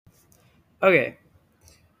Okay,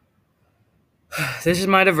 this is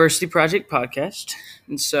my diversity project podcast,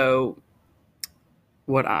 and so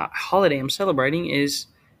holiday I'm celebrating is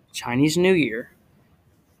Chinese New Year.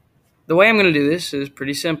 The way I'm going to do this is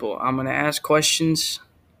pretty simple. I'm going to ask questions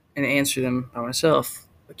and answer them by myself.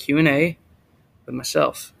 A Q&A with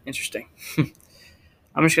myself. Interesting.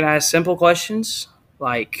 I'm just going to ask simple questions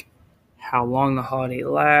like how long the holiday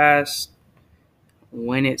lasts,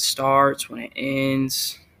 when it starts, when it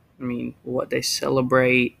ends. What they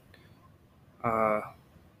celebrate, uh,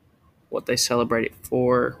 what they celebrate it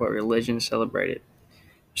for, what religion celebrate it.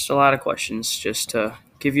 Just a lot of questions, just to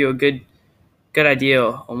give you a good idea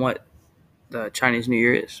on what the Chinese New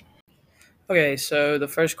Year is. Okay, so the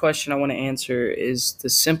first question I want to answer is the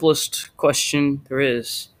simplest question there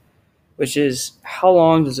is, which is how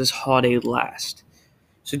long does this holiday last?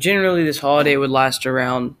 So generally, this holiday would last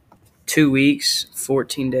around 2 weeks,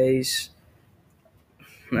 14 days.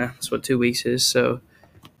 That's what 2 weeks is. So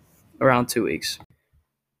around 2 weeks.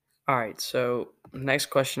 All right. So the next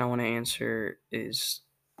question I want to answer is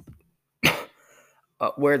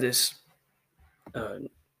where this uh,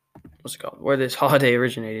 what's it called? Where this holiday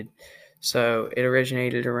originated. So it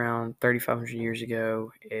originated around 3,500 years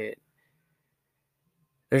ago.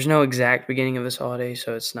 There's no exact beginning of this holiday,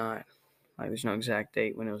 so it's not like there's no exact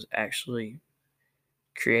date when it was actually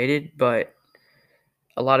created, but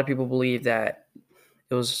a lot of people believe that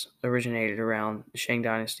it was originated around the Shang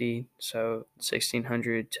Dynasty, so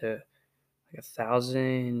 1600 to like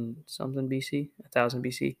 1000 something BC, 1000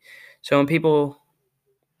 BC. So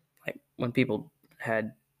when people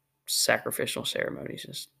had sacrificial ceremonies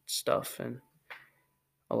and stuff, and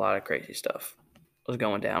a lot of crazy stuff was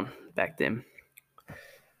going down back then.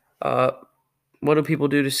 Uh, what do people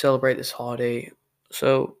do to celebrate this holiday?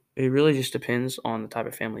 So it really just depends on the type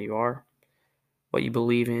of family you are, what you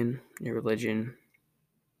believe in, your religion,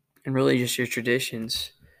 and really just your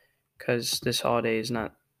traditions. Because this holiday is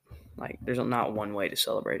not like there's not one way to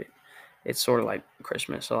celebrate it. It's sort of like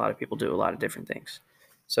Christmas. A lot of people do a lot of different things.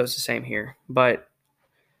 So it's the same here. But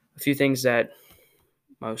a few things that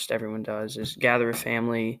most everyone does is gather a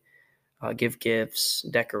family, give gifts,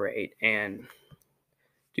 decorate, and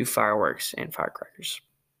do fireworks and firecrackers.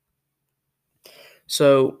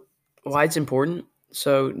 So, why it's important?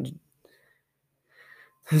 So,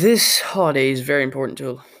 this holiday is very important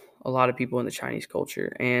to a lot of people in the Chinese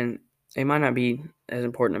culture, and it might not be as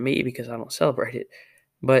important to me because I don't celebrate it,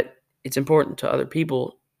 but it's important to other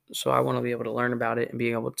people. So, I want to be able to learn about it and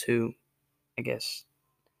being able to, I guess,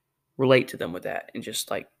 relate to them with that and just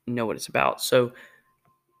like know what it's about. So,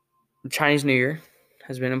 Chinese New Year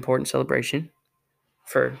has been an important celebration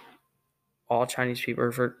for all Chinese people,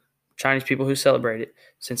 or for Chinese people who celebrate it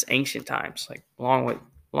since ancient times, like long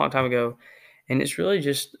time ago. And it's really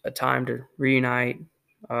just a time to reunite,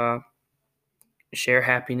 uh, share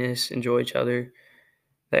happiness, enjoy each other.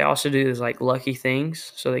 They also do these like lucky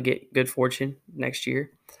things, so they get good fortune next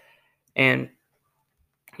year, and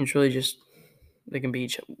it's really just they can be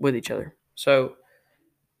with each other. So,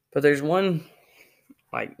 but there's one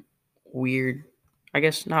like weird, I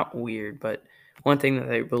guess not weird, but one thing that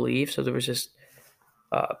they believe. So there was this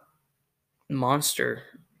uh, monster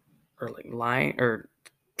or like lion or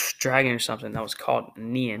dragon or something that was called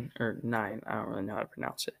Nian or Nine. I don't really know how to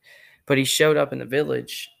pronounce it, but he showed up in the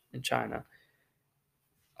village in China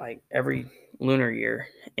like every lunar year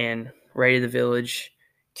and raided the village,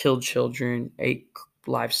 killed children, ate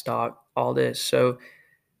livestock, all this. So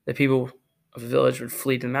the people of the village would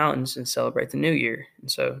flee to the mountains and celebrate the new year.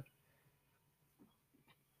 And so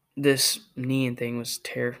this Nian thing was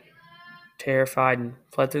terrified and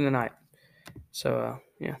fled through the night. So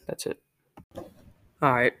yeah, that's it.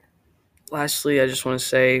 All right. Lastly, I just want to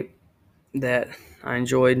say that I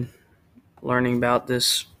enjoyed learning about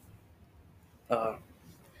this uh,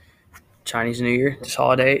 Chinese New Year, this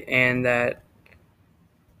holiday, and that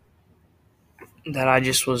I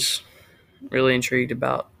just was really intrigued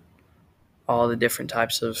about all the different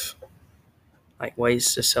types of like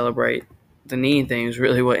ways to celebrate. The Neon thing was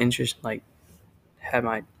really what had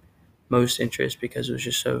my most interest because it was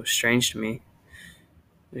just so strange to me.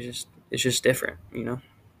 It's just different, you know.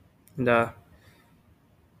 And I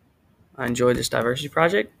enjoyed this diversity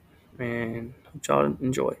project, and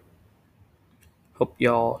hope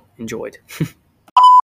y'all enjoyed.